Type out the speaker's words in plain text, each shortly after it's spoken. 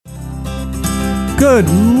Good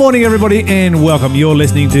morning, everybody, and welcome. You're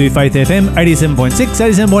listening to Faith FM 87.6,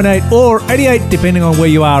 87.8, or 88, depending on where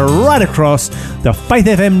you are, right across the Faith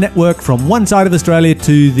FM network from one side of Australia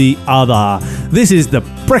to the other. This is the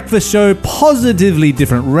Breakfast Show, positively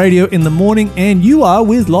different radio in the morning, and you are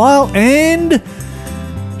with Lyle and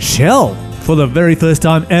Shell. For the very first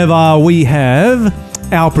time ever, we have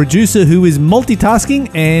our producer who is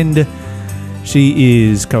multitasking, and she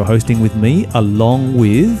is co-hosting with me along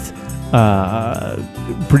with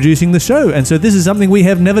producing the show. And so this is something we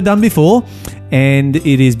have never done before, and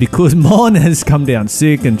it is because Mon has come down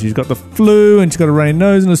sick and she's got the flu and she's got a runny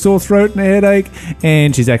nose and a sore throat and a headache,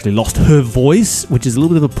 and she's actually lost her voice, which is a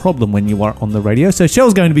little bit of a problem when you are on the radio. So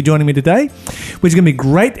Shell's going to be joining me today, which is going to be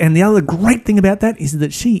great. And the other great thing about that is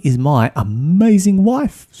that she is my amazing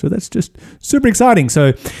wife, so that's just super exciting.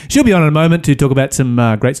 So she'll be on in a moment to talk about some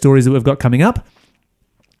great stories that we've got coming up.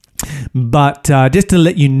 But just to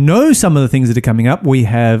let you know some of the things that are coming up, we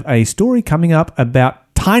have a story coming up about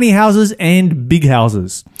tiny houses and big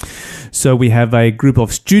houses. So we have a group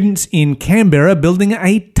of students in Canberra building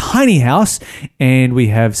a tiny house, and we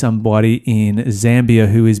have somebody in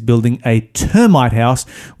Zambia who is building a termite house,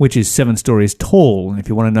 which is 7 stories tall. And if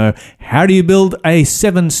you want to know how do you build a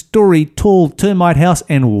 7-story tall termite house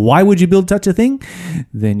and why would you build such a thing,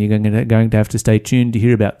 then you're going to have to stay tuned to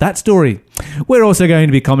hear about that story. We're also going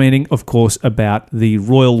to be commenting, of course, about the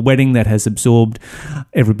royal wedding that has absorbed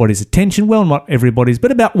everybody's attention. Well, not everybody's,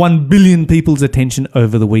 but about 1 billion people's attention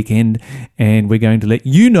over the weekend. And we're going to let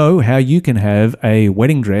you know how you can have a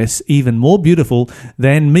wedding dress even more beautiful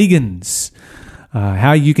than Megan's.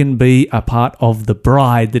 How you can be a part of the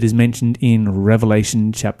bride that is mentioned in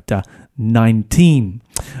Revelation chapter 19.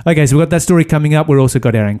 Okay, so we've got that story coming up. We've also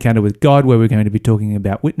got our encounter with God, where we're going to be talking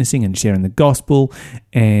about witnessing and sharing the gospel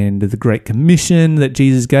and the Great Commission that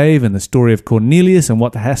Jesus gave, and the story of Cornelius and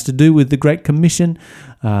what that has to do with the Great Commission.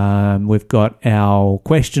 We've got our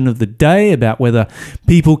question of the day about whether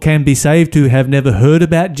people can be saved who have never heard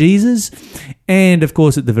about Jesus. And, of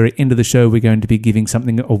course, at the very end of the show, we're going to be giving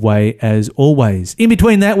something away as always. In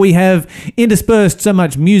between that, we have interspersed so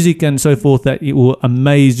much music and so forth that it will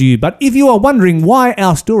amaze you. But if you are wondering why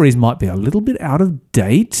our stories might be a little bit out of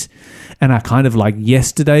date and are kind of like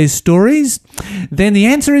yesterday's stories, then the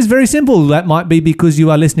answer is very simple. That might be because you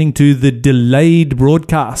are listening to the delayed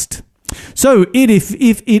broadcast. So if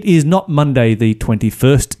it is not Monday the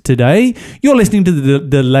 21st today, you're listening to the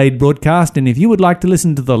delayed broadcast, and if you would like to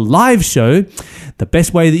listen to the live show, the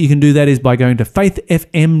best way that you can do that is by going to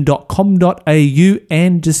faithfm.com.au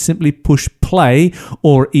and just simply push play,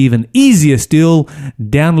 or even easier still,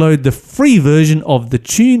 download the free version of the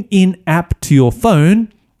TuneIn app to your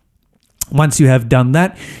phone. Once you have done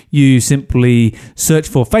that, you simply search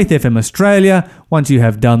for Faith FM Australia. Once you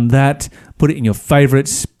have done that, put it in your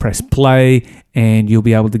favourites, press play, and you'll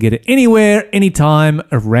be able to get it anywhere, anytime,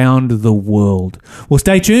 around the world. Well,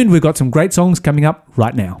 stay tuned. We've got some great songs coming up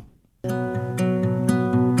right now.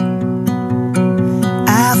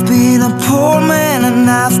 I've been a poor man and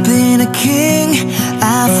I've been a king.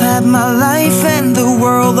 I've had my life and the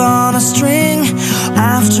world on a string.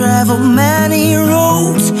 I've traveled many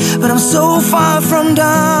roads, but I'm so far from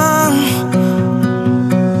done.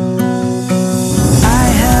 I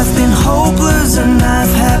have been hopeless and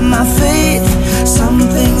I've had my faith. Some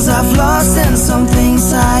things I've lost and some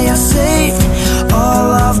things I have saved.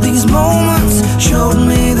 All of these moments showed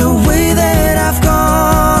me the way that I've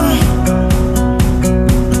gone.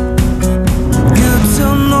 Good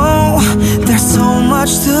to know there's so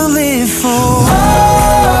much to live for.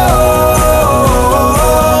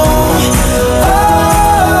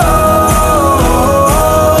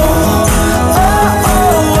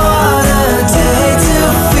 What a day to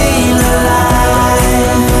feel alive.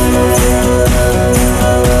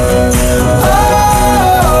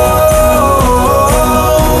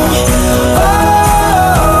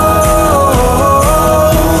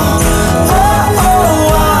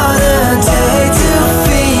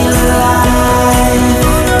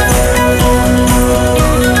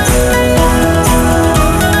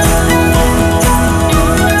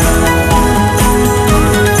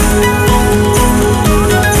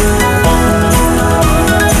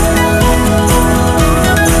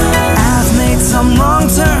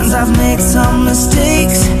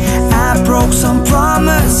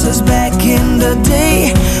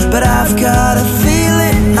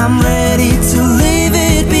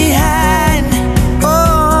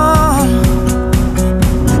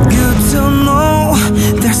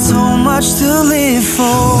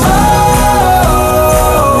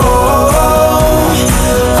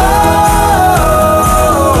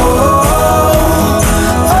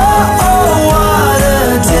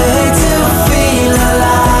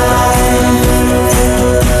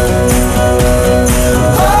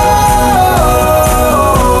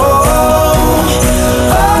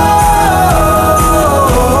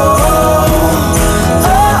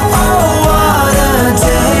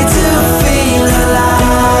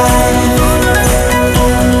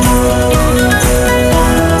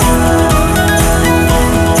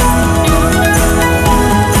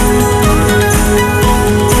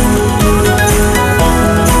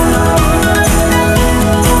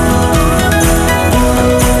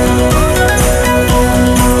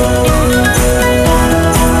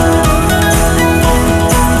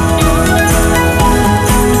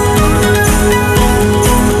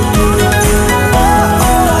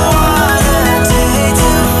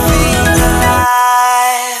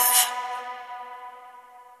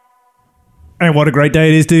 And what a great day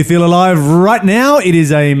it is to feel alive right now. It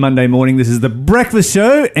is a Monday morning. This is the breakfast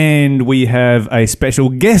show, and we have a special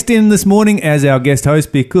guest in this morning as our guest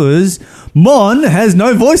host because Mon has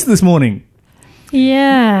no voice this morning.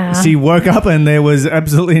 Yeah. She woke up and there was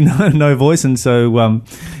absolutely no voice. And so,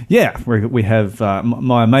 we have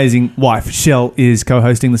my amazing wife, Shell, is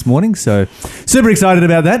co-hosting this morning. So super excited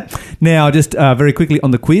about that. Now, just very quickly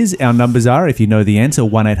on the quiz, our numbers are, if you know the answer,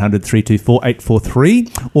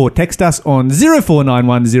 1-800-324-843, or text us on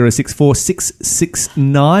 0491 064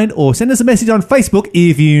 669, or send us a message on Facebook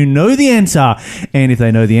if you know the answer. And if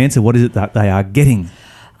they know the answer, what is it that they are getting?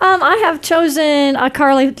 I have chosen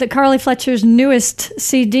Carly Fletcher's newest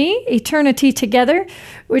CD, Eternity Together,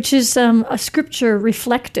 which is a scripture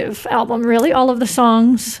reflective album, really. All of the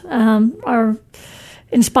songs are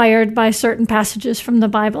inspired by certain passages from the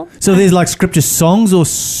Bible. So there's like scripture songs or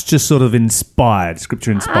just sort of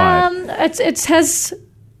scripture inspired? It has,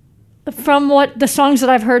 from what the songs that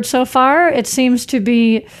I've heard so far, it seems to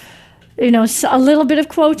be, a little bit of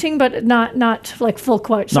quoting, but not like full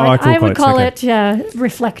quotes. So I would call it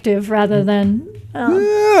reflective rather than...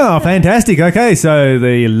 Oh, fantastic. Okay, so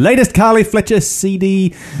the latest Carly Fletcher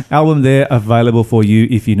CD album there available for you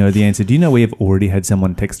if you know the answer. Do you know we have already had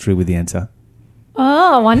someone text through with the answer?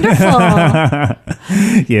 Oh, wonderful.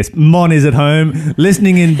 Yes, Mon is at home,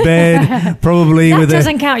 listening in bed, probably that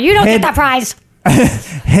doesn't count. You don't get that prize.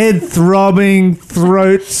 Head throbbing,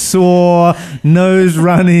 throat sore, nose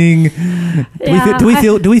running.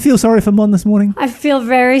 Do we feel sorry for Mon this morning? I feel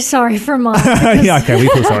very sorry for Mon. Yeah, okay, we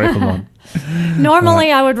feel sorry for Mon.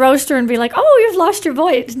 Normally, I would roast her and be like, "Oh, you've lost your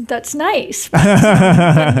voice. That's nice." But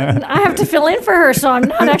I have to fill in for her, so I'm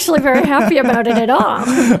not actually very happy about it at all.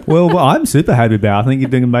 Well, I'm super happy about it. I think you're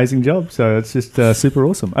doing an amazing job, so it's just super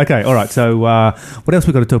awesome. Okay, all right. So, what else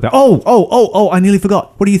we got to talk about? Oh! I nearly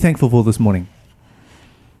forgot. What are you thankful for this morning?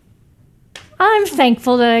 I'm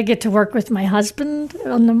thankful that I get to work with my husband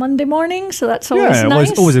on the Monday morning, so that's always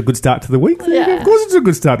nice. Always a good start to the week. Yeah. Of course it's a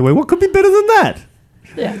good start to the week. What could be better than that?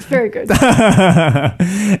 Yeah, it's very good.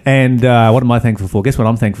 And what am I thankful for? Guess what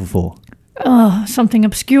I'm thankful for? Oh, something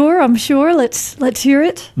obscure, I'm sure. Let's hear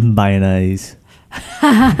it. Mayonnaise.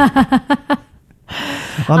 I'm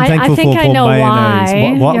thankful I think for I know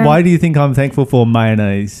mayonnaise. Why do you think I'm thankful for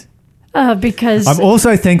mayonnaise? Because... I'm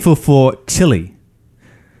also thankful for chili.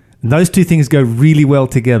 And those two things go really well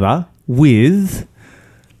together with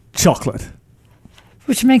chocolate.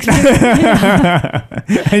 Which makes me...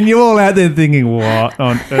 And you're all out there thinking, what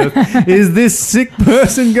on earth is this sick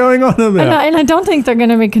person going on about? And I don't think they're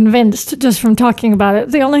going to be convinced just from talking about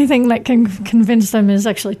it. The only thing that can convince them is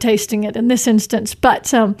actually tasting it in this instance.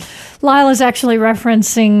 But Lila's actually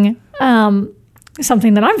referencing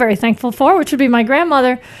something that I'm very thankful for, which would be my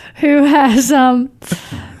grandmother, who has...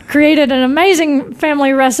 created an amazing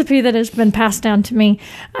family recipe that has been passed down to me.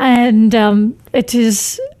 And it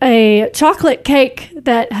is a chocolate cake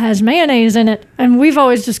that has mayonnaise in it. And we've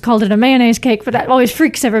always just called it a mayonnaise cake, but that always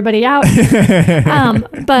freaks everybody out.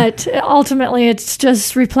 But ultimately, it's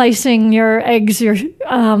just replacing your eggs, your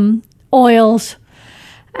oils,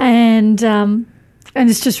 and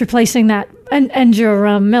it's just replacing that. And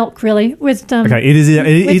your milk, really, with okay. It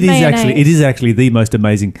is actually the most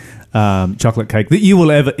amazing chocolate cake that you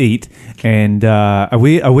will ever eat. And are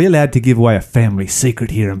we allowed to give away a family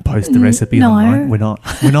secret here and post the recipe online? We're not.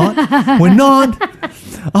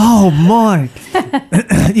 Oh my!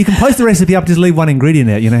 You can post the recipe up, just leave one ingredient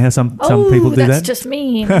out. You know how some people do that. That's just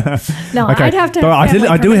mean. No, okay. I'd have to. But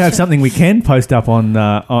I do have something we can post up on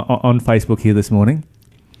Facebook here this morning.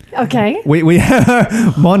 Okay. We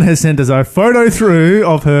Mon has sent us a photo through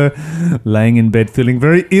of her laying in bed feeling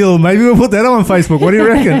very ill. Maybe we'll put that on Facebook. What do you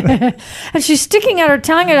reckon? And she's sticking out her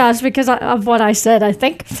tongue at us because of what I said, I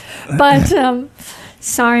think. But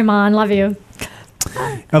sorry, Mon, love you.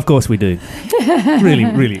 Of course we do.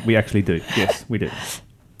 Really, we actually do. Yes, we do.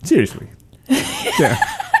 Seriously. Yeah.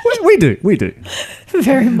 We do.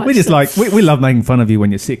 Very much. We just we love making fun of you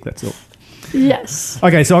when you're sick, that's all. Yes.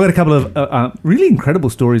 Okay, so I've got a couple of really incredible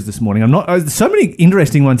stories this morning. So many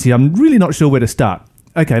interesting ones here. I'm really not sure where to start.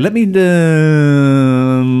 Okay, let me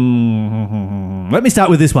start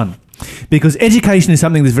with this one, because education is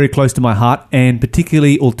something that's very close to my heart, and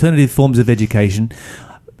particularly alternative forms of education.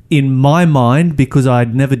 In my mind, because I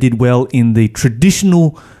never did well in the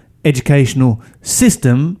traditional educational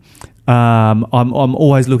system, I'm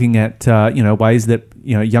always looking at ways that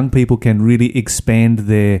young people can really expand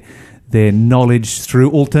their knowledge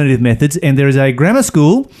through alternative methods. And there is a grammar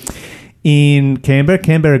school in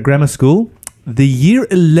Canberra Grammar School. The Year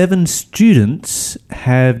 11 students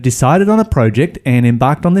have decided on a project and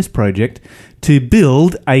embarked on this project to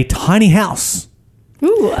build a tiny house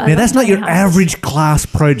Ooh, Now, that's not your average class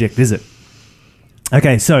project, is it?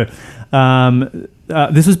 Okay, so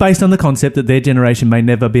this was based on the concept that their generation may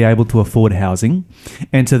never be able to afford housing.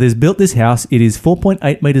 And so they've built this house. It is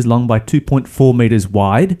 4.8 metres long by 2.4 metres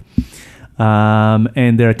wide.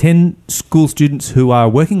 And there are 10 school students who are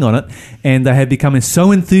working on it, and they have become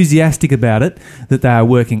so enthusiastic about it that they are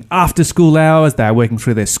working after school hours, they are working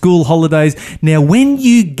through their school holidays. Now, when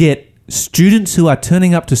you get students who are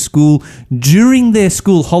turning up to school during their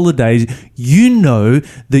school holidays, you know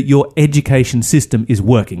that your education system is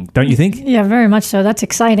working, don't you think? Yeah, very much so. That's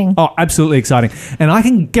exciting. Oh, absolutely exciting. And I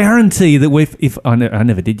can guarantee that if I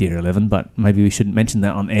never did year 11, but maybe we shouldn't mention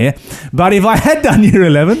that on air. But if I had done year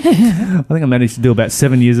 11, I think I managed to do about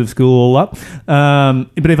 7 years of school all up.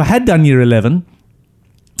 But if I had done year 11,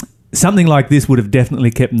 something like this would have definitely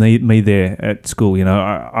kept me there at school. You know,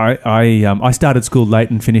 I started school late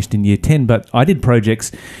and finished in year 10, but I did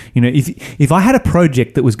projects. You know, if I had a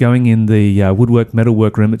project that was going in the woodwork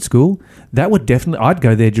metalwork room at school, that would definitely, I'd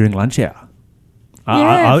go there during lunch hour.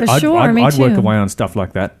 Yeah, for sure. Me I'd too. work away on stuff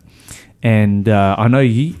like that. And I know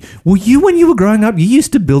you when you were growing up, you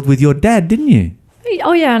used to build with your dad, didn't you?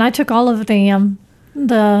 Oh yeah, and I took all of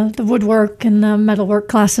the woodwork and the metalwork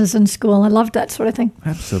classes in school. I loved that sort of thing.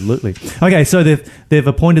 Absolutely. Okay, so they've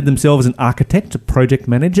appointed themselves an architect, a project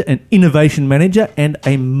manager, an innovation manager, and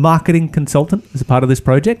a marketing consultant as a part of this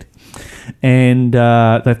project. And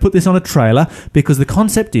they've put this on a trailer because the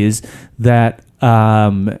concept is that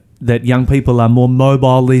that young people are more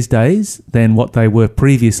mobile these days than what they were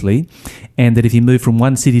previously, and that if you move from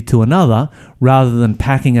one city to another, rather than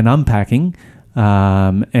packing and unpacking,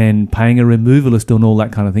 and paying a removalist and all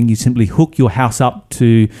that kind of thing, you simply hook your house up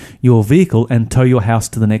to your vehicle and tow your house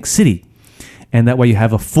to the next city. And that way you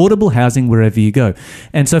have affordable housing wherever you go.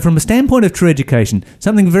 And so from a standpoint of true education,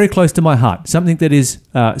 something very close to my heart, something that is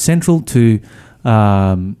central to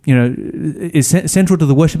is central to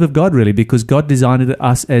the worship of God, really, because God designed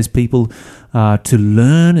us as people to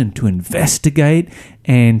learn and to investigate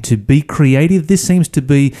and to be creative. This seems to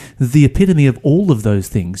be the epitome of all of those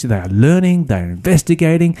things. They are learning, they are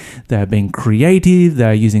investigating, they are being creative, they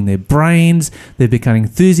are using their brains, they're becoming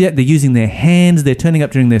enthusiastic, they're using their hands, they're turning up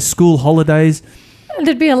during their school holidays.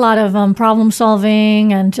 There'd be a lot of problem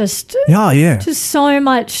solving and just so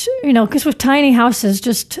much, because with tiny houses,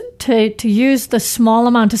 just to use the small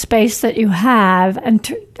amount of space that you have and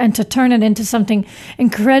to turn it into something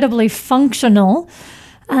incredibly functional,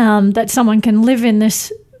 that someone can live in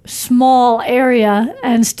this small area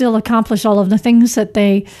and still accomplish all of the things that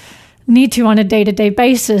they need to on a day-to-day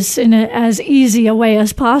basis in as easy a way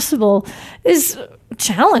as possible is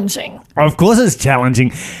challenging. Of course it's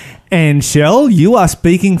challenging. And Shell, you are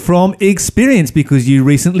speaking from experience because you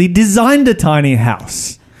recently designed a tiny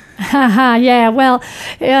house. Yeah, well,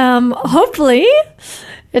 hopefully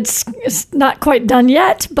it's not quite done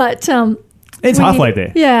yet, but it's halfway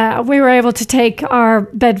there. Yeah, we were able to take our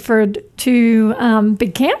Bedford to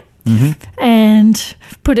Big Camp and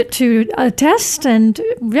put it to a test, and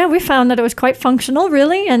yeah, we found that it was quite functional,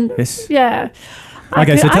 really, and yes. Yeah.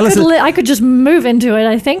 Okay, so tell us. I could just move into it,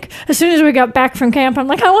 I think. As soon as we got back from camp, I'm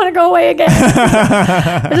like, I want to go away again.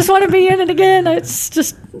 I just want to be in it again. It's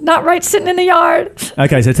just not right sitting in the yard.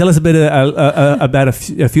 Okay, so tell us a bit about a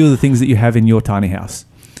few of the things that you have in your tiny house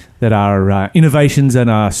that are innovations and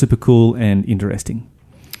are super cool and interesting.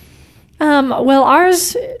 Well,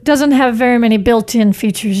 ours doesn't have very many built-in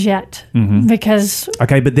features yet because...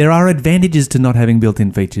 Okay, but there are advantages to not having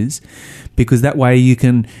built-in features because that way you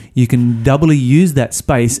can doubly use that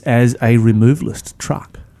space as a removalist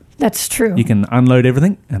truck. That's true. You can unload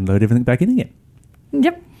everything and load everything back in again.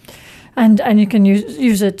 Yep. And you can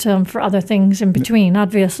use it for other things in between,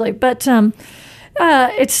 obviously. But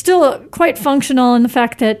it's still quite functional in the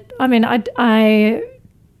fact that, I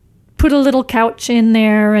put a little couch in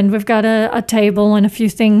there, and we've got a table and a few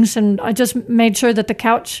things, and I just made sure that the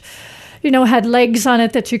couch, had legs on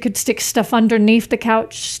it that you could stick stuff underneath the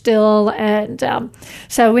couch still, and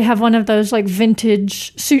so we have one of those like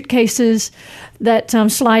vintage suitcases that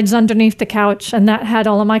slides underneath the couch, and that had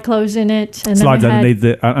all of my clothes in it. And slides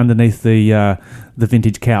underneath the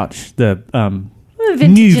vintage couch, the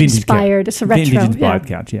vintage inspired. It's a retro, vintage inspired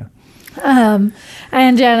couch, yeah.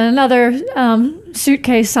 And another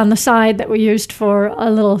suitcase on the side that we used for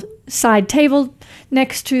a little side table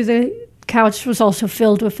next to the couch was also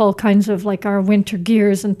filled with all kinds of like our winter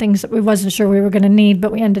gears and things that we wasn't sure we were going to need,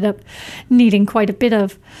 but we ended up needing quite a bit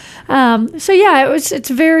of. So yeah, it's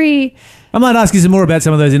very... I might ask you some more about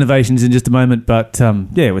some of those innovations in just a moment, but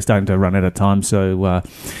we're starting to run out of time. So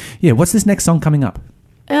what's this next song coming up?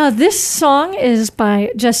 This song is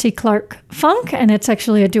by Jesse Clark Funk, and it's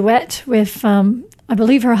actually a duet with I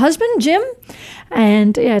believe, her husband, Jim.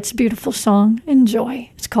 And yeah, it's a beautiful song. Enjoy.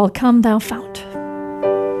 It's called Come Thou Fount.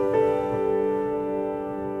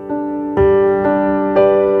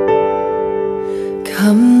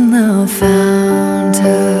 Come thou fount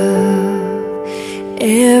of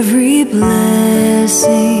every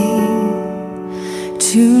blessing,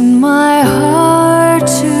 tune my heart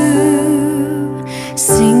to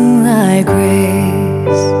sing thy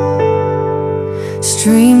grace.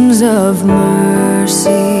 Streams of mercy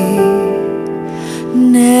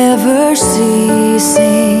never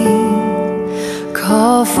ceasing,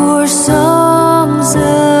 call for songs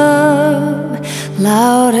of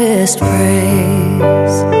loudest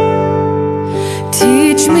praise.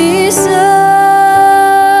 Teach me some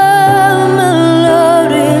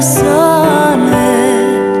melodious sonnet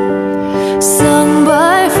sung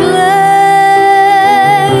by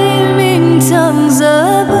flaming tongues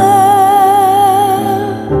above.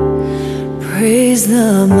 Praise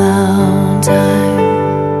the mountain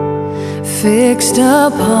fixed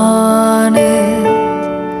upon it,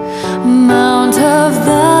 mount of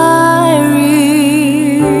thy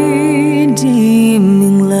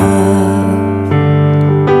redeeming love.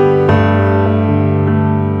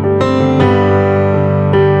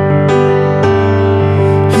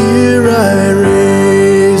 Here I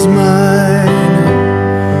raise mine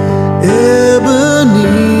Ebenezer,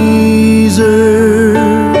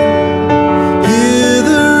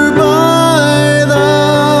 hither by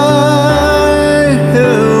thy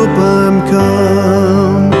help I'm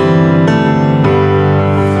come,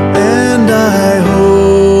 and I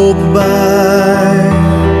hope by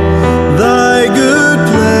thy good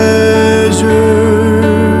pleasure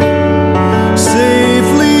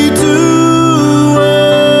safely to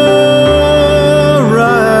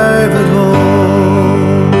arrive at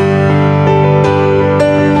home.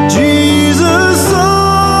 Jesus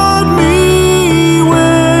sought me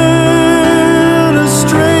when a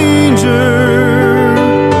stranger,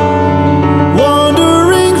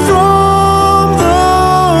 wandering from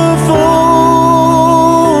the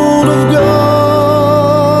fold of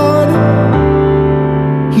God.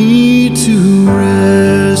 He to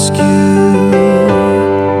rescue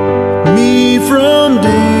me from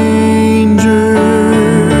danger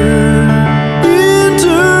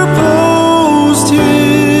interposed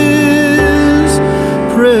his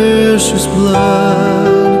precious blood.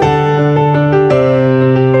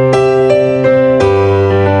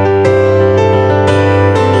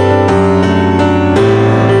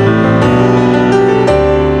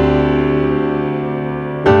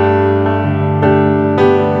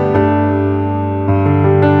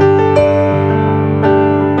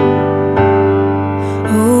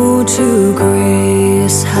 Oh, to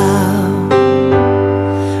grace how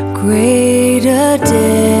great a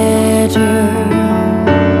debtor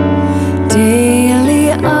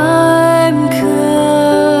daily I'm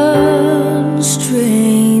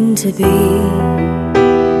constrained to be.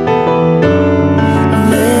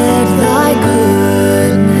 Let thy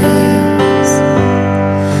goodness,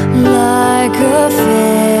 like a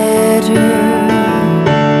fetter,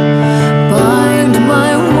 bind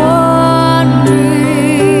my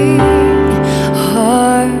wandering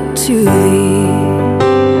heart to thee.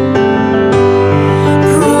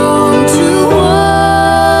 Prone to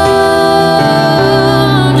wander,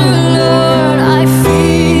 Lord, I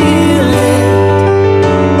feel it.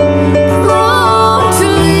 Prone to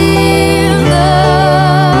leave the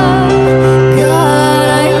God I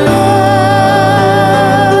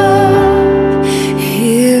love.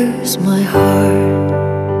 Here's my heart.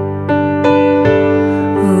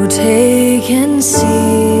 Oh, take and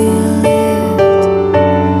seal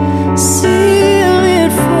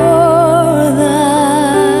it for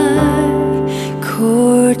thy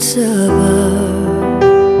courts above.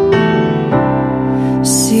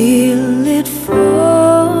 Seal it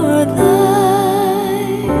for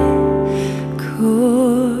thy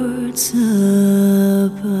courts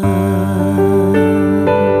above.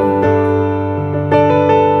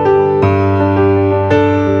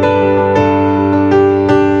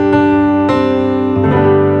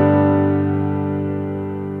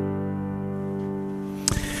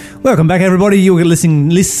 Welcome back, everybody. You were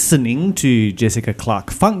listening to Jessica Clark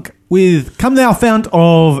Funk with Come Thou Fount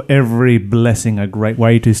of Every Blessing. A great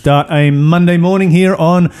way to start a Monday morning here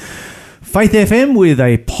on Faith FM with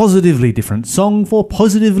a positively different song for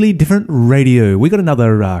positively different radio. We got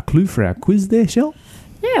another clue for our quiz there, Shell?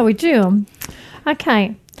 Yeah, we do.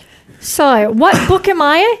 Okay. So, what book am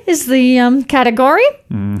I is the category.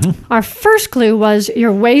 Mm-hmm. Our first clue was,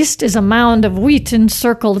 your waist is a mound of wheat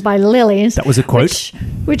encircled by lilies. That was a quote.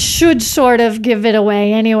 Which should sort of give it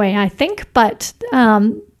away anyway, I think. But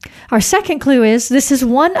Our second clue is this is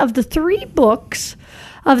one of the 3 books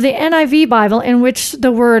of the NIV Bible in which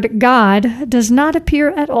the word God does not appear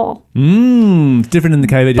at all. It's different in the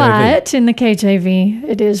KJV. But in the KJV,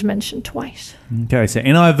 it is mentioned twice. Okay, so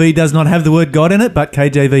NIV does not have the word God in it, but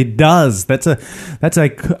KJV does. That's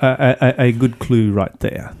a good clue right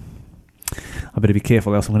there. I better be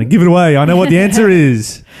careful, else I'm going to give it away. I know what the answer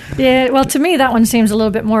is. Yeah, well, to me, that one seems a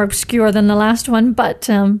little bit more obscure than the last one, but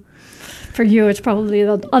for you, it's probably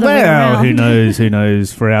the other way around. Well, who knows? Who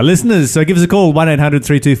knows for our listeners? So give us a call,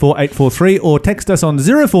 1-800-324-843, or text us on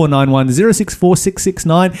 0491 064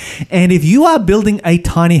 669. And if you are building a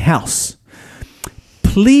tiny house,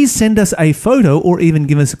 please send us a photo or even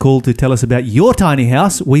give us a call to tell us about your tiny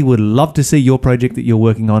house. We would love to see your project that you're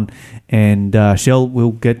working on. And Shell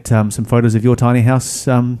will get some photos of your tiny house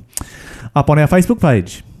up on our Facebook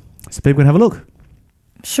page so people can have a look.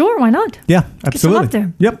 Sure, why not? Yeah, absolutely. Get some up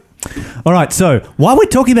there. Yep. All right, so while we're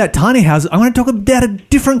talking about tiny houses, I want to talk about a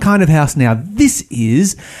different kind of house now. This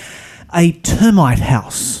is a termite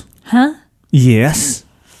house. Huh? Yes,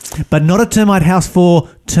 but not a termite house for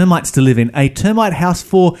termites to live in, a termite house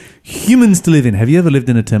for humans to live in. Have you ever lived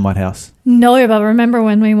in a termite house? No, but remember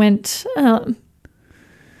when we went...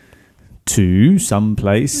 to some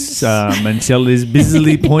place, and Shell is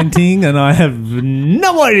busily pointing, and I have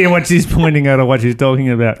no idea what she's pointing at or what she's talking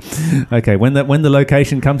about. Okay, when the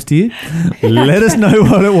location comes to you, let us know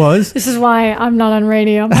what it was. This is why I'm not on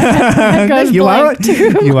radio. My head goes You are blank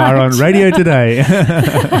too you are on much. radio today.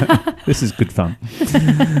 This is good fun.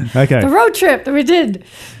 Okay. The road trip that we did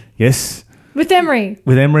Yes, with Emery.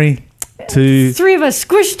 with Emery to. 3 of us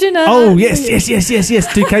squished in a... Oh yes,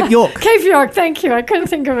 to Cape York. Cape York, thank you. I couldn't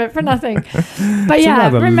think of it for nothing. But It's yeah, a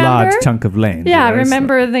rather remember... large chunk of land. Yeah, you know, it's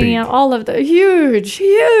remember not the big. all of the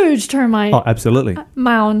huge termite Oh, absolutely.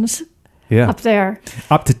 mounds Yeah, up there.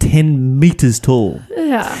 up to 10 meters tall.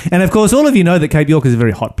 Yeah. And of course, all of you know that Cape York is a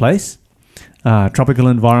very hot place. Tropical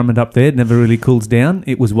environment up there, never really cools down.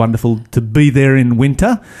 It was wonderful to be there in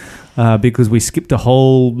winter because we skipped a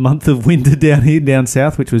whole month of winter down here, down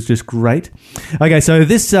south, which was just great. Okay, so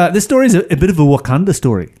this story is a bit of a Wakanda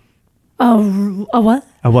story. Oh, a what?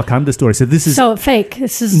 A Wakanda story. So this is... So fake.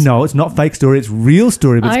 This is... No, it's not fake story. It's real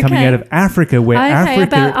story, but it's coming Okay. out of Africa, where Okay,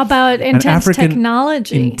 Africa... about an intense African-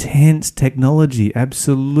 technology. Intense technology,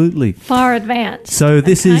 absolutely. Far advanced. So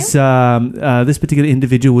this Okay. is this particular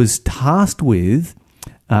individual was tasked with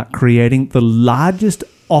creating the largest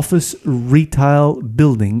office retail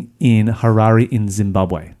building in Harare in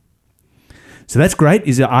Zimbabwe. So that's great.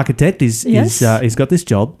 He's an architect. He's got this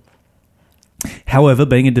job. However,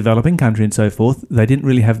 being a developing country and so forth, they didn't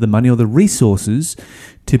really have the money or the resources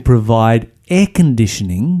to provide air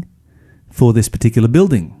conditioning for this particular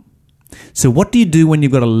building. So what do you do when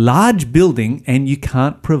you've got a large building and you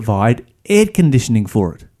can't provide air conditioning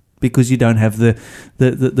for it because you don't have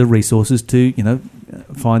the resources to,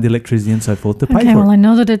 find the electricity and so forth to pay Okay, for well, it? I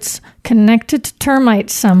know that it's connected to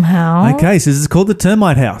termites somehow. Okay, so this is called the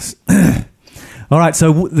termite house. All right,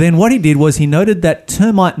 so then what he did was he noted that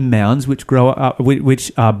termite mounds, which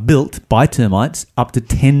are built by termites up to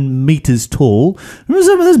 10 meters tall. Remember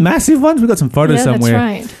some of those massive ones? We've got some photos Yeah, somewhere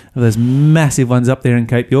that's right. of those massive ones up there in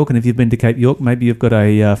Cape York. And if you've been to Cape York, maybe you've got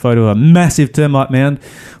a photo of a massive termite mound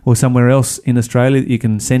or somewhere else in Australia that you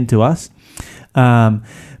can send to us.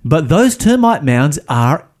 But those termite mounds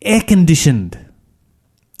are air conditioned.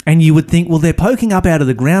 And you would think, well, they're poking up out of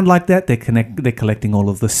the ground like that. They're collecting all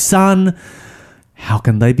of the sun. How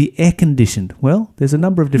can they be air conditioned? Well, there's a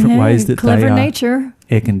number of different ways that clever they are nature.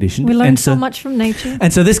 air conditioned. We learn And so much from nature.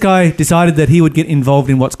 And so this guy decided that he would get involved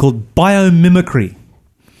in what's called biomimicry,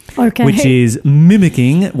 Okay. which is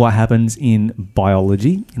mimicking what happens in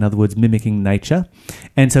biology, in other words, mimicking nature.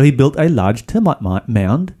 And so he built a large termite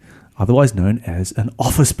mound, otherwise known as an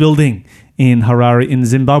office building in Harare in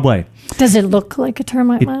Zimbabwe. Does it look like a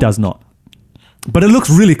termite It mound? does not. But it looks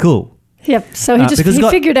really cool. Yep. So he because it's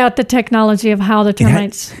got- figured out the technology of how the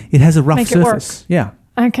termites. It has a rough Make it work. surface. Yeah.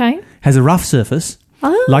 Okay. Has a rough surface,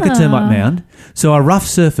 like a termite mound. So a rough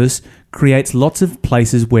surface creates lots of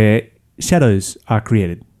places where shadows are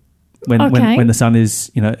created. When the sun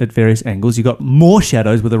is, at various angles, you've got more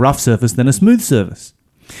shadows with a rough surface than a smooth surface.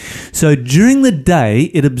 So during the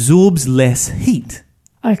day, it absorbs less heat.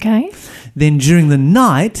 Okay. Then during the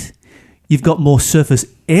night, you've got more surface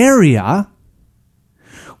area,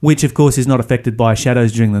 which of course is not affected by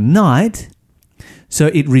shadows during the night. So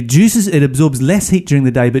it absorbs less heat during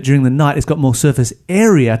the day, but during the night it's got more surface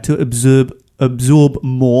area to absorb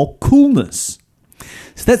more coolness.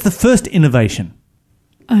 So that's the first innovation.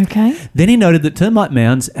 Okay. Then he noted that termite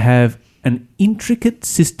mounds have an intricate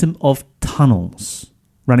system of tunnels.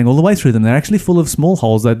 running all the way through them. They're actually full of small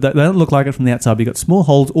holes. They don't look like it from the outside, but you've got small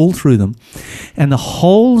holes all through them. And the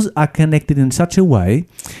holes are connected in such a way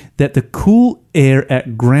that the cool air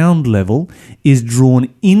at ground level is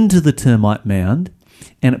drawn into the termite mound,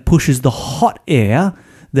 and it pushes the hot air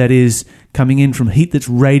that is coming in from heat that's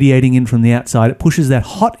radiating in from the outside. It pushes that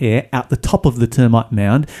hot air out the top of the termite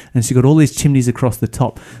mound, and so you've got all these chimneys across the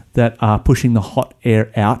top that are pushing the hot air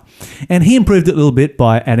out. And he improved it a little bit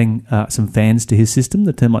by adding some fans to his system.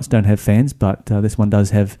 The termites don't have fans, but this one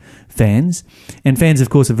does have fans. And fans, of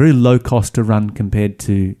course, are very low cost to run compared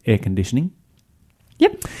to air conditioning.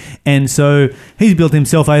 Yep. And so he's built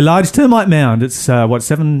himself a large termite mound. It's,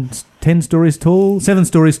 7 stories tall? 7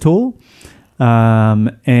 stories tall.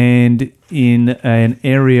 And in an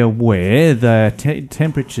area where the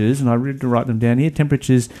temperatures, and I read to write them down here,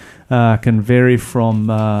 temperatures can vary from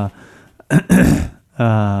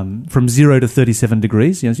 0 to 37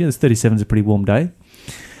 degrees. You know, 37 is a pretty warm day.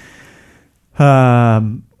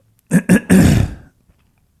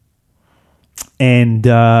 And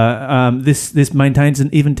this maintains an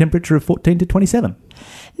even temperature of 14 to 27.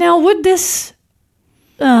 Now, would this...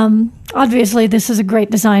 obviously, this is a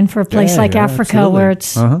great design for a place like Africa, absolutely. Where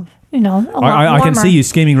it's, you know, a lot I can see you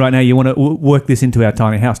scheming right now. You want to work this into our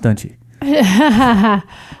tiny house, don't you? I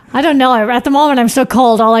don't know. At the moment, I'm so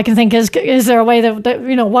cold. All I can think is there a way that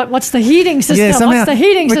you know, what's the heating system? Yeah, somehow, what's the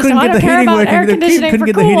heating system? I don't care about air conditioning couldn't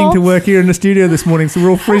get the heating to work here in the studio this morning, so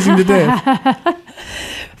we're all freezing to death.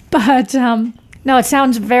 But... no, it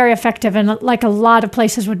sounds very effective, and like a lot of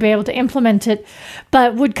places would be able to implement it.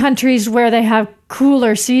 But would countries where they have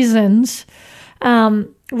cooler seasons,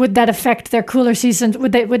 would that affect their cooler seasons?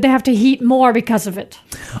 Would they have to heat more because of it?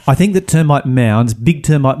 I think that big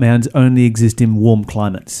termite mounds, only exist in warm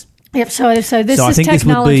climates. Yep. So this is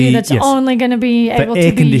technology that's only going to be able to be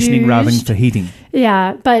used for air conditioning rather than for heating.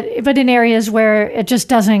 Yeah, but in areas where it just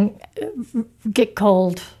doesn't get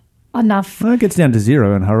cold enough. Well, it gets down to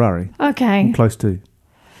 0 in Harare. Okay. Close to.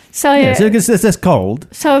 So it gets that's cold.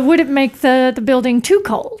 So would it make the building too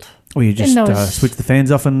cold? Well, you just switch the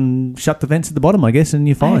fans off and shut the vents at the bottom, I guess, and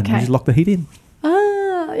you're fine. Okay. You just lock the heat in.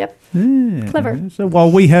 Yep. Yeah. Clever. So while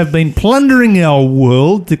we have been plundering our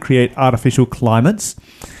world to create artificial climates,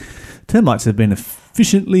 termites have been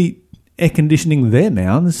efficiently air conditioning their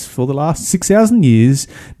mounds for the last 6,000 years,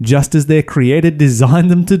 just as their creator designed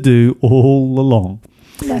them to do all along.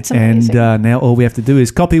 That's amazing. And now all we have to do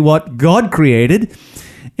is copy what God created,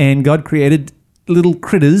 and God created little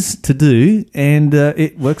critters to do, and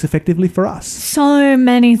it works effectively for us. So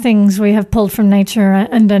many things we have pulled from nature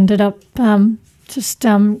and ended up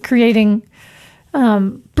creating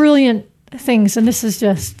brilliant things, and this is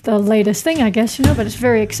just the latest thing, I guess, but it's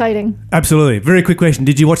very exciting. Absolutely. Very quick question.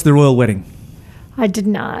 Did you watch the royal wedding? I did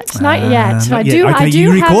not. Not yet. Not I yet. do. Okay, I do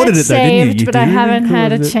you have recorded it though, didn't saved, you? But I haven't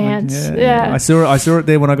had a chance. Yeah. I saw it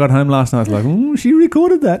there when I got home last night. I was like, she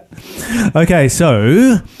recorded that. Okay,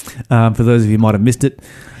 so for those of you who might have missed it,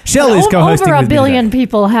 Shell is co-hosting over with me 1 billion today.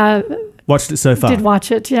 people have watched it so far. Did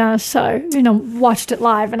watch it, yeah. So watched it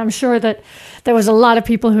live, and I'm sure that there was a lot of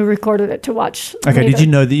people who recorded it to watch. Okay, later. did you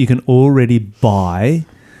know that you can already buy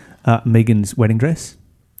Meghan's wedding dress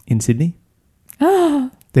in Sydney?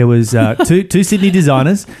 There was two Sydney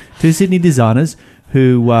designers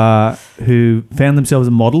who found themselves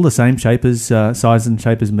a model the same size and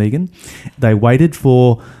shape as Meghan. They waited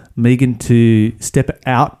for Meghan to step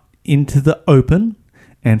out into the open,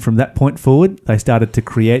 and from that point forward, they started to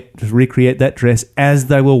recreate that dress as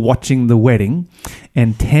they were watching the wedding.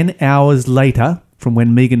 And 10 hours later, from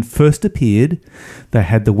when Meghan first appeared, they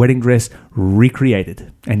had the wedding dress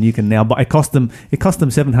recreated, and you can now buy. It cost them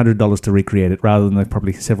 $700 to recreate it, rather than the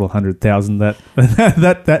probably several $100,000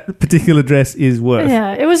 that particular dress is worth.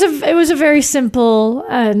 Yeah, it was a very simple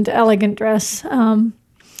and elegant dress,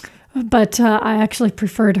 but I actually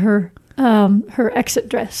preferred her exit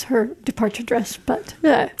dress, her departure dress. But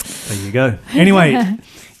there you go. Anyway.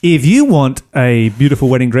 If you want a beautiful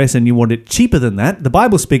wedding dress and you want it cheaper than that, the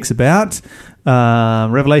Bible speaks about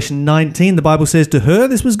Revelation 19. The Bible says, to her,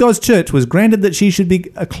 this was God's church, was granted that she should be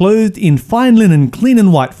clothed in fine linen, clean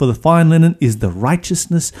and white, for the fine linen is the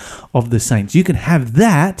righteousness of the saints. You can have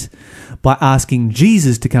that by asking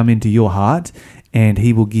Jesus to come into your heart, and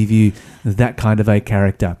he will give you that kind of a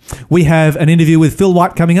character. We have an interview with Phil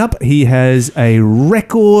White coming up. He has a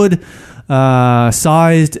record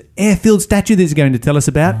sized airfield statue that he's going to tell us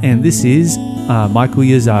about, and this is Michael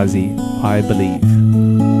Yazazi, I believe.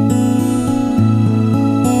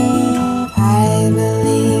 I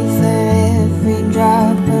believe for every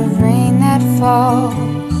drop of rain that falls,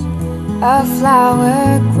 a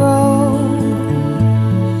flower grows,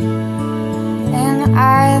 and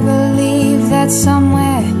I believe that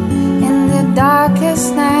somewhere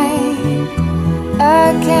darkest night,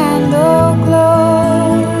 a candle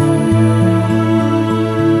glows.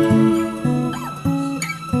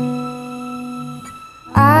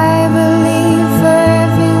 I believe for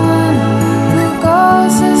everyone who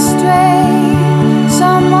goes astray,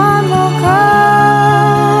 someone will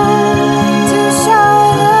come to show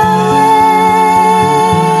the way.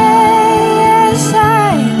 Yes, I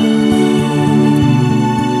believe.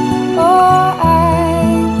 Oh,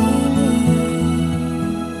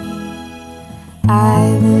 I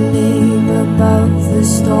believe above the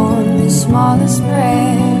storm, the smallest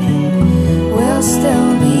prayer will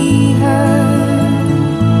still be heard.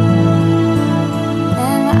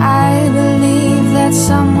 And I believe that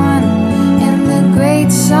someone in the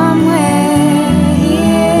great somewhere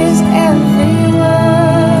hears every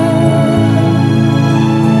word.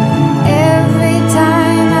 Every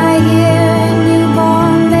time I hear a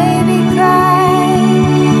newborn baby cry,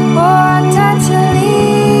 or touch a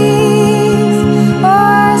leaf,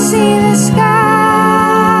 or see the sky,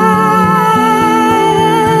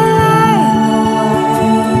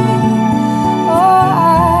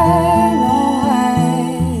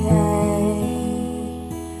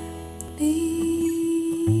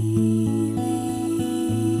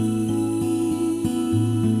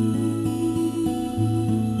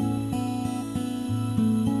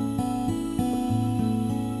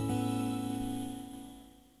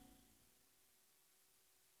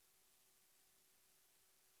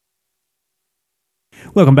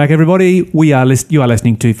 Welcome back, everybody. You are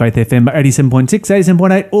listening to Faith FM 87.6,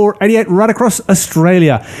 87.8, or 88 right across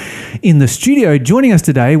Australia. In the studio, joining us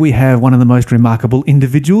today, we have one of the most remarkable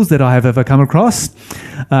individuals that I have ever come across,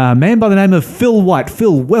 a man by the name of Phil White.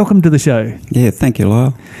 Phil, welcome to the show. Yeah, thank you,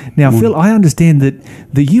 Lyle. Now, Phil, I understand that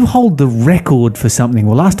you hold the record for something.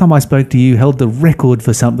 Well, last time I spoke to you, you held the record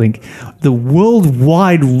for something, the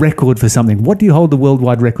worldwide record for something. What do you hold the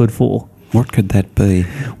worldwide record for? What could that be?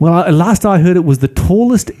 Well, last I heard it was the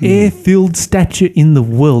tallest air-filled statue in the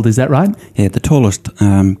world. Is that right? Yeah, the tallest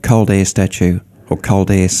cold air statue or cold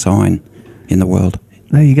air sign in the world.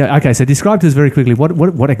 There you go. Okay, so describe to us very quickly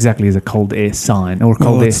what exactly is a cold air sign or a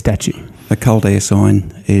cold air statue? A cold air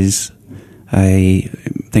sign is a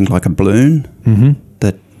thing like a balloon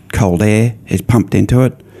that cold air is pumped into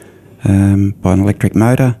it by an electric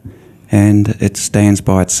motor, and it stands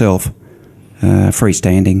by itself.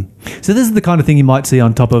 Freestanding. So this is the kind of thing you might see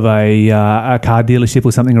on top of a car dealership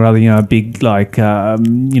or something or other, a big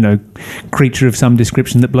creature of some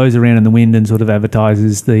description that blows around in the wind and sort of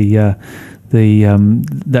advertises that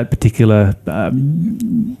particular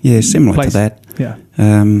similar place. to that. Yeah.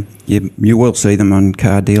 You will see them on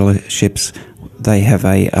car dealerships. They have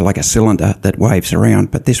a cylinder that waves around,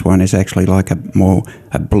 but this one is actually like a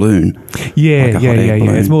balloon. Yeah, like a hot air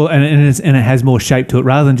balloon. It's more, and it has more shape to it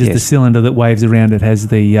rather than just the cylinder that waves around. It has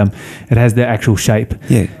the actual shape.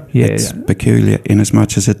 Yeah, it's peculiar in as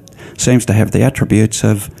much as it seems to have the attributes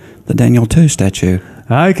of the Daniel 2 statue.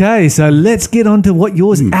 Okay, so let's get on to what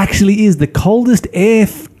yours actually is. The coldest let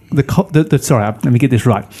me get this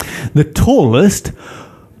right. The tallest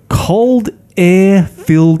cold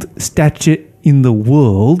air-filled statue in the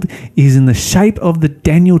world is in the shape of the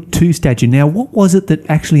Daniel 2 statue. Now, what was it that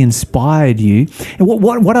actually inspired you? And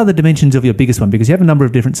what are the dimensions of your biggest one? Because you have a number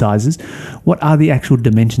of different sizes. What are the actual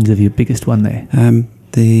dimensions of your biggest one there?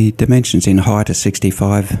 The dimensions in height are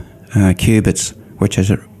 65 cubits, which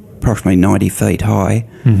is approximately 90 feet high.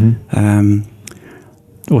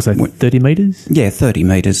 Also 30 metres? Yeah, 30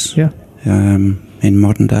 metres. Yeah. In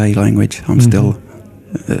modern day language, I'm still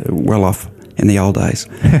well off in the old days.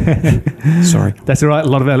 Sorry. That's all right. A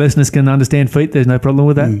lot of our listeners can understand feet. There's no problem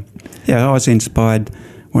with that. Yeah, I was inspired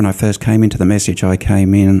when I first came into the message. I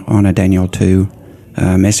came in on a Daniel 2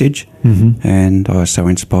 message, and I was so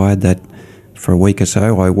inspired that for a week or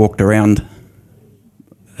so I walked around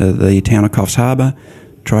the town of Coffs Harbour,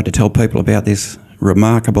 tried to tell people about this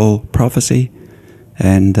remarkable prophecy,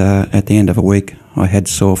 and at the end of a week I had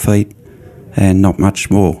sore feet and not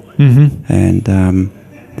much more. And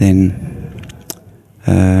then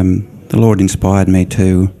the Lord inspired me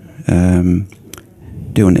to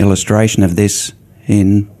do an illustration of this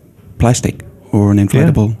in plastic or an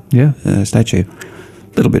inflatable statue.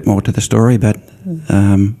 A little bit more to the story, but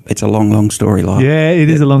it's a long story. Yeah, it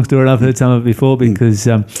is a long story, and I've heard some of it before because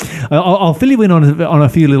I'll fill you in on a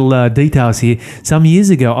few little details here. Some years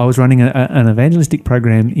ago, I was running an evangelistic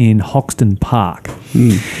program in Hoxton Park.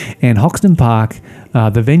 And Hoxton Park,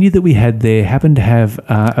 the venue that we had there happened to have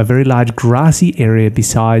a very large grassy area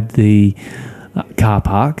beside the car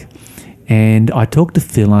park. And I talked to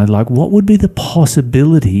Phil, and I was like, what would be the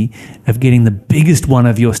possibility of getting the biggest one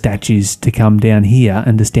of your statues to come down here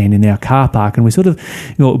and to stand in our car park? And we sort of,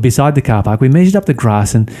 beside the car park, we measured up the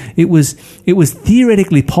grass, and it was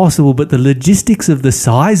theoretically possible, but the logistics of the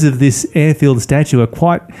size of this airfield statue are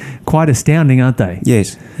quite astounding, aren't they?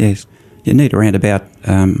 Yes. You need around about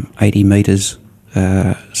 80 metres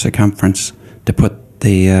circumference to put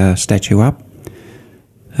the statue up.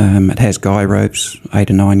 It has guy ropes, 8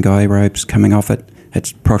 or 9 guy ropes coming off it.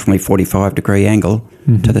 It's approximately 45-degree angle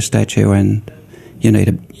to the statue, and you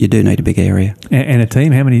do need a big area. And a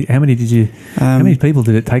team. How many people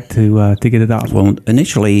did it take to get it up? Well,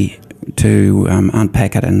 initially to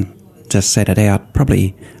unpack it and just set it out,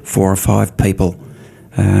 probably 4 or 5 people.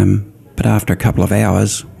 But after a couple of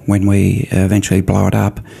hours, when we eventually blow it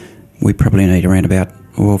up, we probably need around about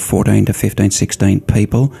 14 to 15, 16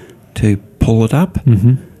 people to pull it up.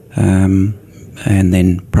 And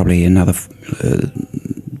then probably another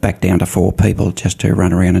back down to 4 people just to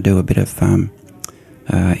run around and do a bit of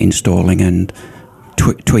installing and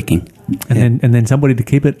tweaking. And then somebody to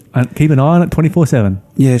keep an eye on it 24/7.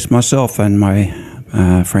 Yes, myself and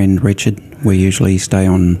my friend Richard, we usually stay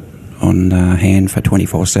on hand for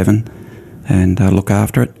 24/7 and look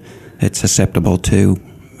after it. It's susceptible to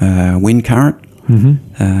wind current,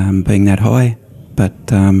 being that high, but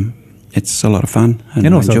it's a lot of fun and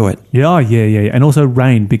I also, enjoy it. Yeah. And also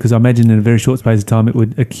rain, because I imagine in a very short space of time it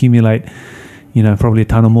would accumulate, probably a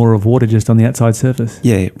ton or more of water just on the outside surface.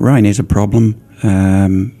 Yeah, rain is a problem.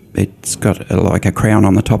 It's got like a crown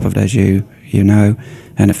on the top of it, as you know,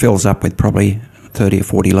 and it fills up with probably 30 or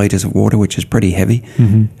 40 litres of water, which is pretty heavy,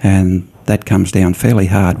 and that comes down fairly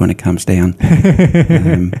hard when it comes down.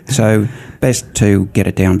 So best to get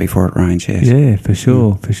it down before it rains, yes. Yeah, for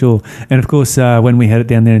sure. And of course, when we had it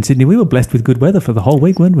down there in Sydney, we were blessed with good weather for the whole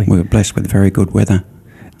week, weren't we? We were blessed with very good weather.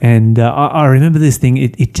 And I remember this thing,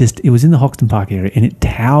 it was in the Hoxton Park area, and it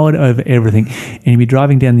towered over everything. And you'd be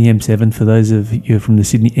driving down the M7, for those of you from the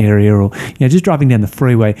Sydney area, or just driving down the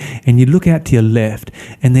freeway, and you look out to your left,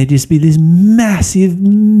 and there'd just be this massive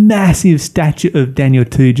statue of Daniel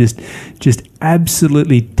 2 just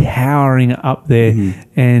absolutely towering up there.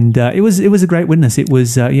 And it was a great witness. It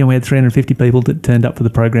was we had 350 people that turned up for the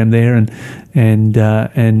program there, and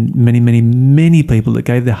many people that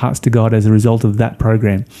gave their hearts to God as a result of that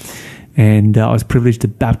program. And I was privileged to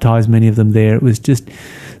baptize many of them there. It was just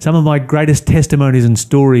some of my greatest testimonies and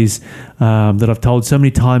stories that I've told so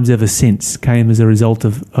many times ever since came as a result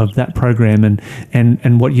of that program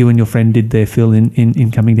and what you and your friend did there, Phil,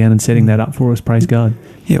 in coming down and setting that up for us. Praise God.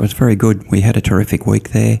 Yeah, it was very good. We had a terrific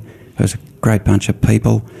week there. It was a great bunch of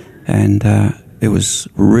people, and it was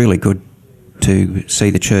really good to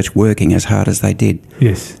see the church working as hard as they did.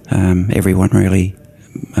 Yes. Everyone really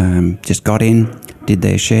just got in, did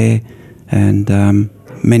their share, and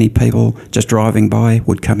many people just driving by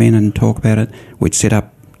would come in and talk about it. We'd sit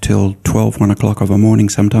up till 12, 1 o'clock of a morning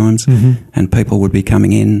sometimes, and people would be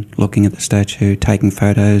coming in, looking at the statue, taking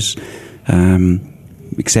photos,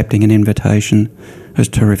 accepting an invitation. It was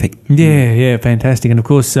terrific. Yeah, fantastic. And of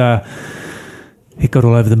course, it got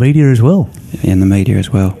all over the media as well. In the media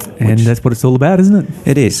as well. And that's what it's all about, isn't it?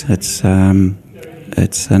 It is. It's an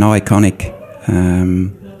iconic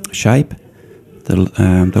shape.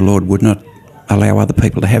 The Lord would not allow other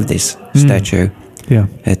people to have this statue. Yeah.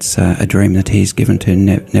 It's a dream that he's given to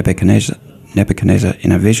Nebuchadnezzar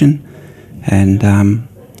in a vision, and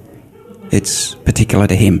it's particular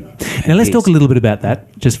to him. Now let's talk a little bit about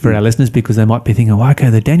that, just for our listeners, because they might be thinking, okay,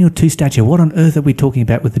 the Daniel 2 statue, what on earth are we talking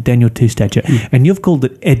about with the Daniel 2 statue? And you've called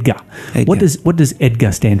it EDGAR. What does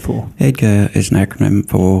EDGAR stand for? EDGAR is an acronym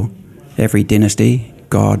for Every Dynasty,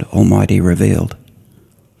 God Almighty Revealed.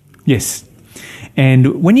 Yes.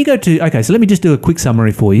 And when you go to... Okay, so let me just do a quick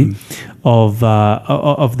summary for you of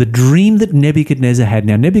the dream that Nebuchadnezzar had.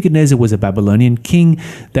 Now, Nebuchadnezzar was a Babylonian king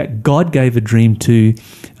that God gave a dream to,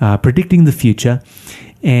 predicting the future,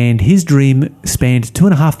 and his dream spanned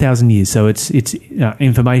 2,500 years. So it's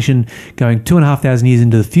information going 2,500 years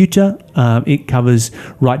into the future. It covers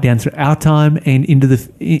right down through our time and into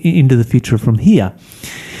the future from here.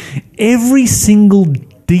 Every single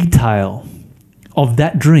detail of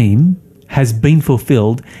that dream has been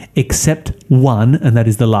fulfilled except one, and that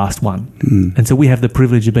is the last one. And so we have the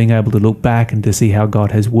privilege of being able to look back and to see how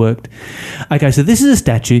God has worked. Okay, so this is a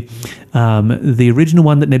statue. The original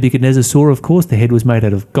one that Nebuchadnezzar saw, of course, the head was made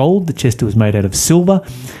out of gold, the chest was made out of silver.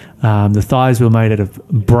 The thighs were made out of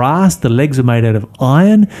brass. The legs were made out of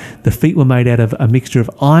iron. The feet were made out of a mixture of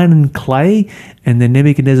iron and clay. And then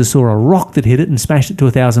Nebuchadnezzar saw a rock that hit it and smashed it to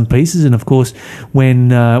 1,000 pieces. And of course,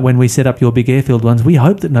 when we set up your big airfield ones, we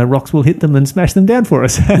hope that no rocks will hit them and smash them down for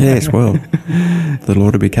us. Yes, well, the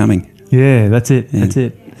Lord will be coming. Yeah, that's it. Yeah. That's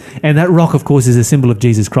it. And that rock, of course, is a symbol of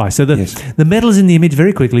Jesus Christ. So the metals in the image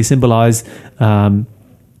very quickly symbolize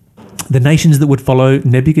the nations that would follow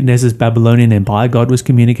Nebuchadnezzar's Babylonian empire. God was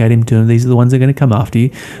communicating to them, these are the ones that are going to come after you,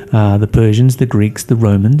 the Persians, the Greeks, the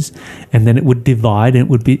Romans, and then it would divide,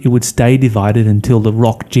 and it would stay divided until the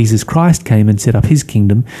rock Jesus Christ came and set up his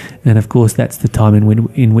kingdom. And of course, that's the time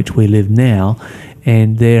in which we live now.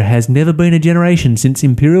 And there has never been a generation since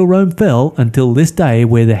Imperial Rome fell until this day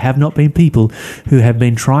where there have not been people who have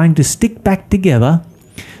been trying to stick back together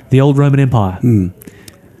the old Roman Empire and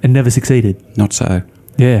never succeeded. Not so.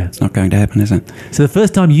 Yeah. It's not going to happen, is it? So the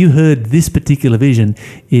first time you heard this particular vision,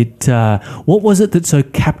 what was it that so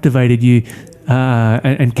captivated you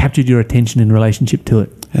and captured your attention in relationship to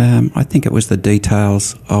it? I think it was the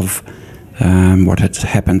details of what had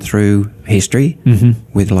happened through history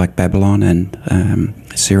with like Babylon and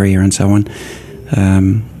Syria and so on.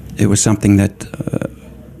 It was something that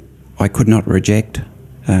I could not reject.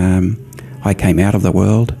 I came out of the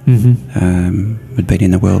world. I'd been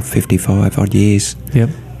in the world 55 odd years. Yep.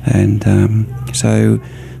 And so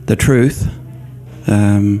the truth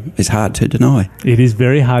is hard to deny. It is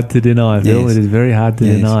very hard to deny, Phil. Yes. It is very hard to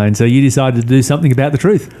deny. And so you decided to do something about the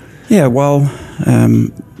truth. Yeah, well,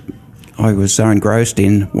 I was so engrossed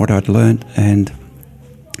in what I'd learnt, and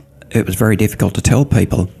it was very difficult to tell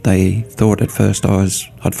people. They thought at first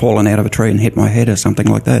I'd fallen out of a tree and hit my head or something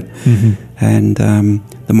like that. And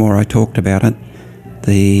the more I talked about it,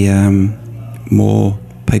 the more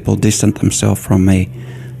people distanced themselves from me.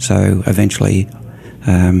 So eventually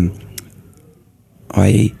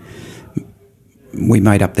we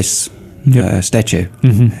made up this statue,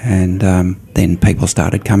 and then people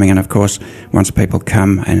started coming. And of course, once people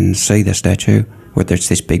come and see the statue, whether it's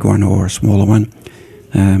this big one or a smaller one,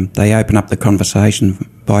 they open up the conversation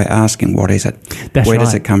by asking, what is it? Where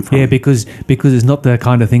does it come from? Yeah, because it's not the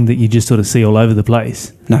kind of thing that you just sort of see all over the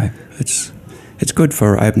place. No, it's good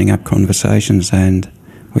for opening up conversations, and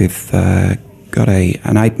we've got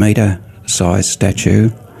an 8 metre size statue,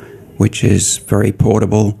 which is very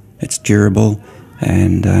portable, it's durable,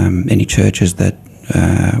 and any churches that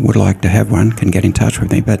would like to have one can get in touch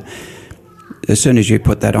with me. But as soon as you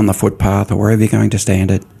put that on the footpath or wherever you're going to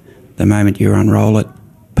stand it, the moment you unroll it,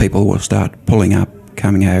 people will start pulling up,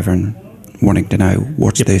 coming over and wanting to know,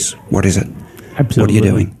 what's this? What is it? Absolutely. What are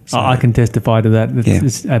you doing? So, I can testify to that.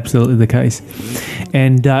 It's absolutely the case.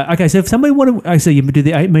 And, okay, so if somebody wanted... I say you do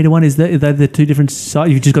the 8 metre one, are they the two different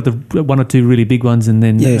sizes? You've just got the one or two really big ones and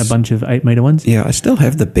then a bunch of 8 metre ones? Yeah, I still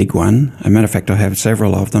have the big one. As a matter of fact, I have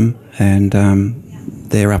several of them, and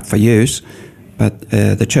they're up for use. But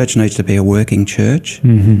the church needs to be a working church,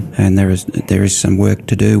 and there is some work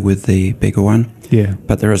to do with the bigger one. Yeah.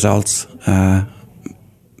 But the results are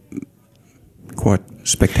quite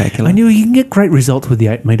spectacular. I knew you can get great results with the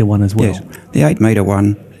 8 metre one as well. Yes. The 8 metre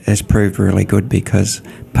one has proved really good because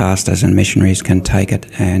pastors and missionaries can take it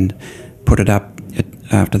and put it up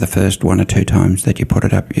after the first 1 or 2 times that you put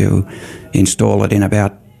it up. You install it in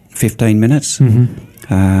about 15 minutes,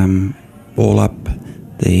 all up.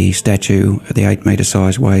 The statue, the 8 metre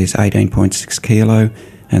size, weighs 18.6 kilo,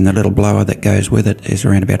 and the little blower that goes with it is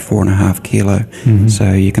around about 4.5 kilo.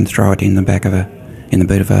 So you can throw it in the boot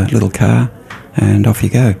of a little car, and off you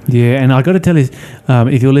go. Yeah, and I got to tell you,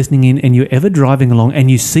 if you're listening in and you're ever driving along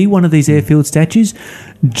and you see one of these airfield statues,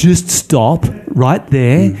 just stop right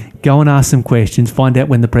there, go and ask some questions, find out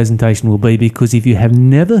when the presentation will be, because if you have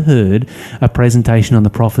never heard a presentation on the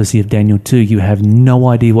prophecy of Daniel 2, you have no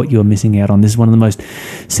idea what you're missing out on. This is one of the most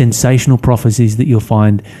sensational prophecies that you'll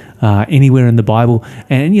find anywhere in the Bible.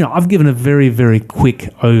 And, I've given a very, very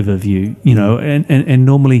quick overview, and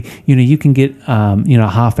normally, you can get, a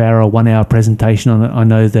half hour or 1 hour presentation on it. I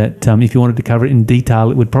know that if you wanted to cover it in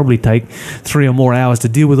detail, it would probably take 3 or more hours to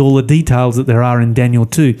deal with all the details that there are in Daniel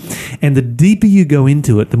 2. And the deeper you go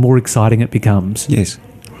into it, the more exciting it becomes. Yes,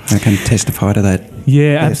 I can testify to that.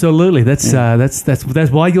 Yeah, absolutely. That's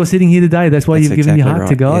why you're sitting here today. That's why you've given your heart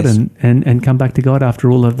to God and come back to God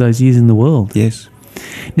after all of those years in the world. Yes.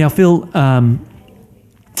 Now, Phil,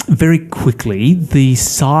 very quickly, the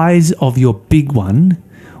size of your big one,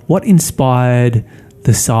 what inspired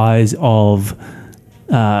the size of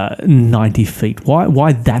 90 feet?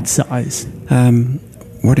 Why that size?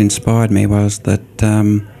 What inspired me was that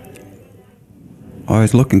I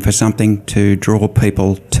was looking for something to draw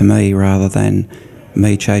people to me rather than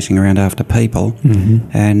me chasing around after people.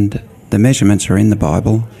 And the measurements are in the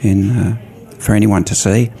Bible for anyone to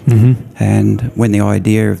see. And when the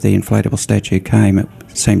idea of the inflatable statue came, it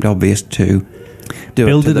seemed obvious to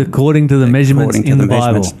Build it according to the measurements in the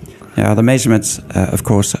Bible. Now, the measurements, of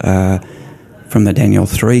course, are from the Daniel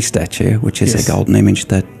 3 statue, which is a golden image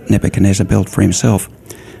that Nebuchadnezzar built for himself.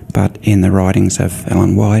 But in the writings of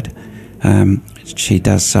Ellen White, she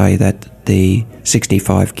does say that the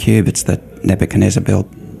 65 cubits that Nebuchadnezzar built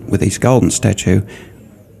with his golden statue,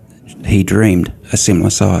 he dreamed a similar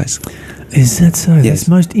size. Is that so? Yes. That's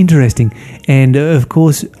most interesting. And of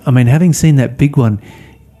course, I mean, having seen that big one,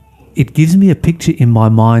 it gives me a picture in my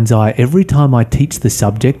mind's eye every time I teach the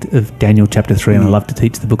subject of Daniel chapter 3, and I love to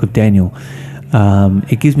teach the book of Daniel.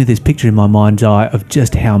 It gives me this picture in my mind's eye of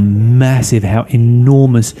just how massive, how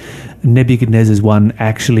enormous Nebuchadnezzar's one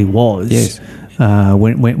actually was. Yes.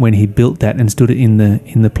 When he built that and stood it in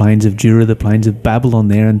the plains of Dura, the plains of Babylon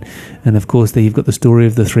there, and of course there you've got the story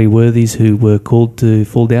of the three worthies who were called to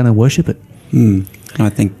fall down and worship it. I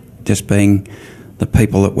think just being the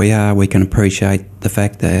people that we are, we can appreciate the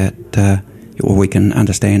fact that, or we can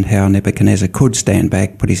understand how Nebuchadnezzar could stand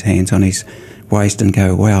back, put his hands on his waist and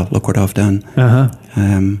go, wow, look what I've done.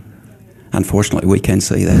 Unfortunately, we can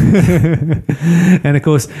see that. And of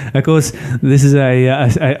course, this is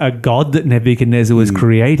a god that Nebuchadnezzar was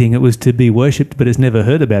creating. It was to be worshipped, but it's never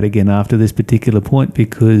heard about again after this particular point,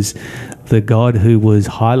 because the god who was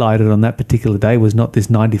highlighted on that particular day was not this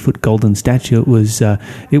 90-foot golden statue.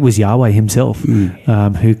 It was Yahweh himself,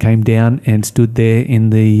 who came down and stood there in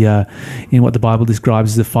what the Bible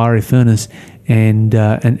describes as the fiery furnace, and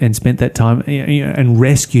spent that time and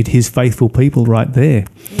rescued his faithful people right there.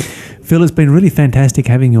 Phil, it's been really fantastic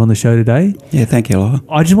having you on the show today. Yeah, thank you, Laura.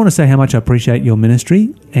 I just want to say how much I appreciate your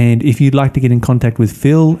ministry, and if you'd like to get in contact with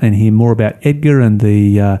Phil and hear more about Edgar and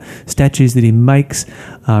the statues that he makes,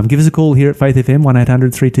 give us a call here at Faith FM,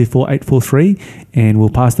 1-800-324-843, and we'll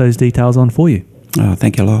pass those details on for you. Oh,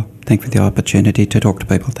 thank you, Laura. Thank you for the opportunity to talk to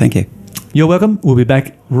people. Thank you. You're welcome. We'll be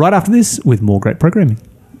back right after this with more great programming.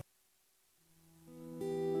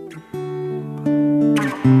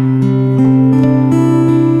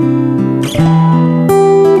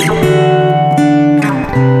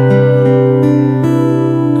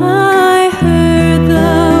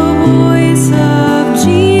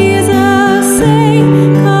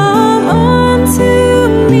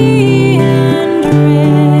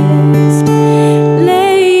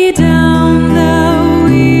 Lay down, the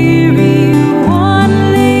weary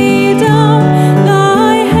one, lay down.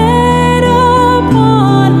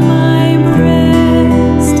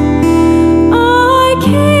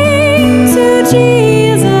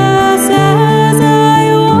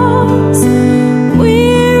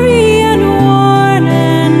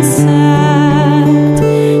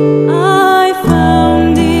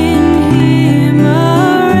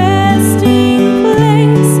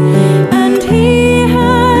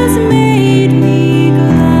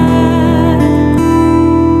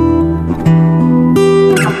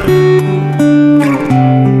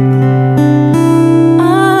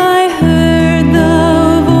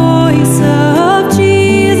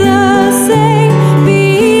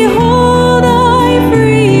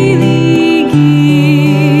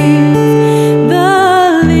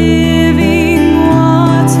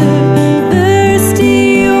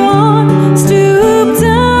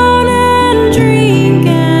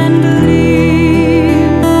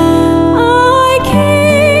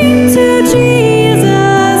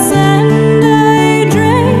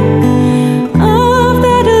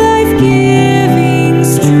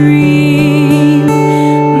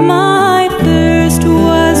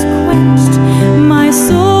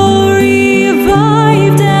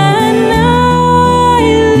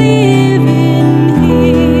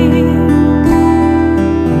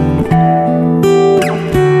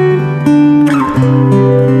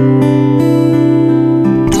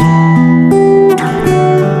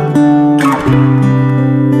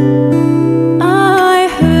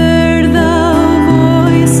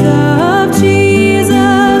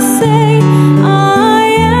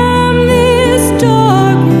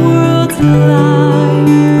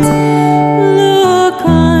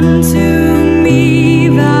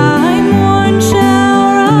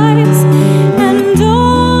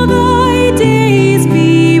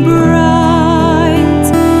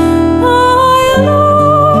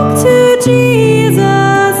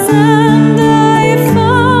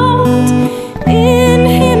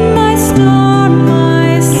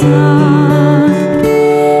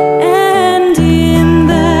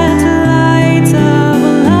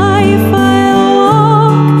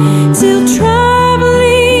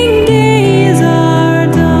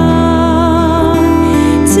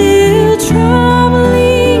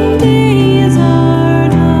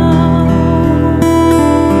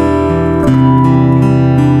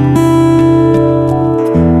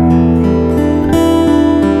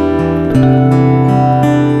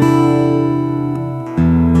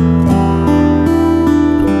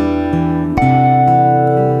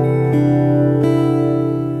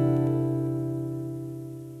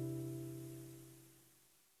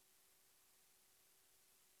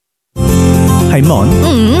 Hey,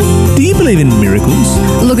 Mon, do you believe in miracles?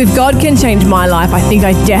 Look, if God can change my life, I think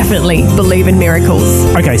I definitely believe in miracles.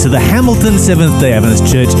 Okay, so the Hamilton Seventh-day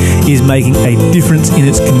Adventist Church is making a difference in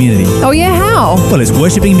its community. Oh yeah, how? Well, it's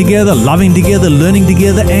worshipping together, loving together, learning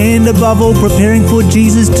together, and above all, preparing for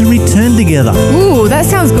Jesus to return together. Ooh, that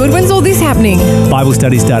sounds good. When's all this happening? Bible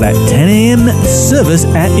studies start at 10 a.m, service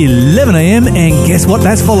at 11 a.m, and guess what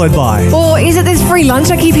that's followed by? Or is it this free lunch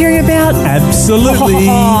I keep hearing about? Absolutely.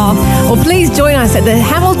 Well, please join us at the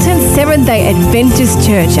Hamilton Seventh-day Adventist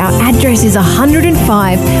Church. Our address is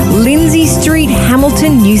 105 Lindsay Street,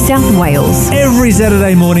 Hamilton, New South Wales. Every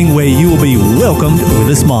Saturday morning where you will be welcomed with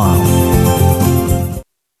a smile.